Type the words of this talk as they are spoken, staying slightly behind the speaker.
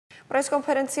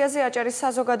პრესკონფერენციაზე აჭარის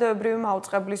საზოგადოებრივი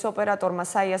მაუწყებლის ოპერატორმა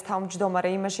საიას თავჯდომარე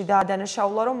იმაში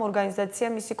დაადანაშაულა, რომ ორგანიზაცია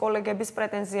მისი კოლეგების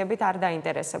პრეტენზიებით არ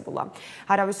დაინტერესებულა.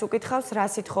 არავის უკითხავს, რა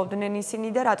სითხოვდნენ ისინი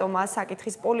და რატომაა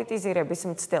საკითხის პოლიტიზირების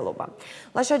მცდელობა.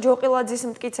 ლაშა ჯოყილაძის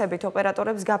მტკიცებით,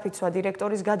 ოპერატორებს გაფიცვა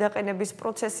დირექტორის გადაყენების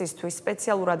პროცესისთვის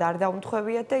სპეციალურად არ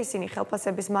დაუმთხვევიათ და ისინი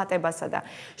ხელფასების მატებასა და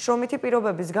შრომითი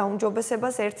პირობების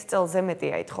გაუმჯობესებას 1 წელზე მეტი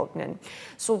აითხოვდნენ.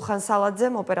 სულხან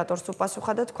სალაძემ ოპერატორს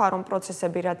უპასუხა და თქვა, რომ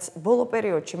პროცესები რაც ბოლო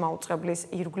პერიოდში მაუწყებლის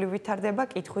ირგვლივ ვითარდება,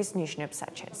 კითხვის ნიშნებს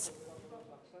აჩენს.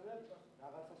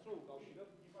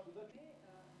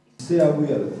 ისე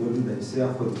აღვიარეთ გვერდი და ისე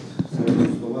ახვედით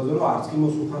სერვისობაზე, რომ არც კი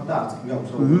მოსუხართ და არც კი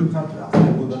გამოსაუბრებთ რა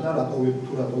ხდებოდა და რატო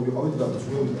ვიყავით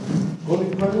გაგაცნობთ.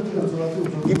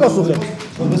 იპასუხეთ.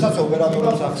 როდესაც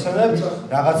ოპერატორებს ახსენებთ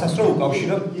რაღაცას რომ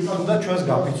უკავშირებთ და ჩვენს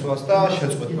გაფიცვას და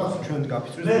შეწყვეტებას. ჩვენ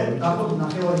გაფიცვის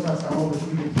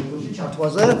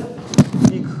ჩათვაზე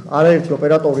იქ არაერთი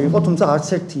ოპერატორი იყო, თუმცა არც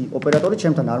ერთი ოპერატორი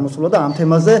ჩემთან არ მოსულა და ამ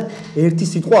თემაზე ერთი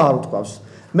სიტყვა არ უთქვავს.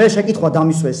 მე შეკითხვა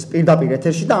დამისვეს პირდაპირ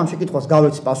ეთერში და ამ შეკითხვას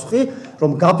გავეცი პასუხი,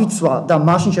 რომ გაფიცვა და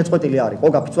მაშინ შეწყვეტილი არ იყო,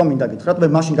 გაფიცვა მინდა გითხრათ, მე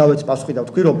მაშინ გავეცი პასუხი და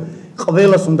ვთქვი, რომ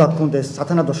ყველას უნდა გქონდეს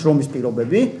სათანადო შრომის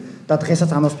პირობები და დღესაც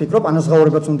ამას ვფიქრობ,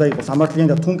 ანაზღაურებაც უნდა იყოს სამართლიანი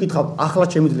და თუ მკითხავთ, ახლა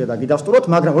შემიძლია და გიდასტუროთ,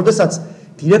 მაგრამ როდესაც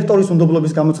დირექტორის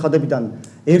უნდობლობის გამოცხადებიდან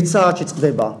 1 საათში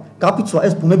წყდება გაფიცვა,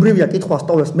 ეს ბუნებრივია კითხვა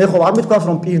სტოვებს. მე ხო არ მithქვავს,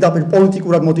 რომ პირდაპირ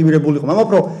პოლიტიკურად მოტივირებული იყო, მაგრამ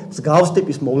უფრო მსგავს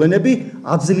ტიპის მოვლენები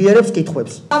აძლიერებს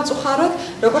კითხვებს. სამწუხაროდ,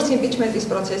 როგორც იმპიჩმენტის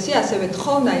პროცესი, ასევე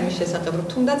თხოვნა იმის შესახებ, რომ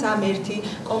თუნდაც ამ ერთი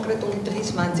კონკრეტული დღის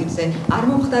მანძილზე არ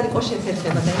მომხდარიყო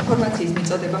შეფერხება და ინფორმაციის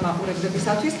მიწოდება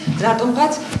მაყურებლებისათვის,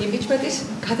 რატომღაც იმპიჩმენტის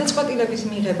გადაწყვეტილების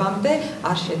მიღებამდე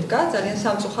არ შედგა. ძალიან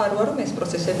სამწუხაროა, რომ ეს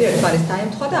პროცესები ერთმანეთს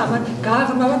დაემთხვა და ამან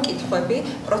გააღრმავა კითხვები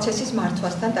პროცესის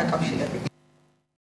მართვასთან დაკავშირებით.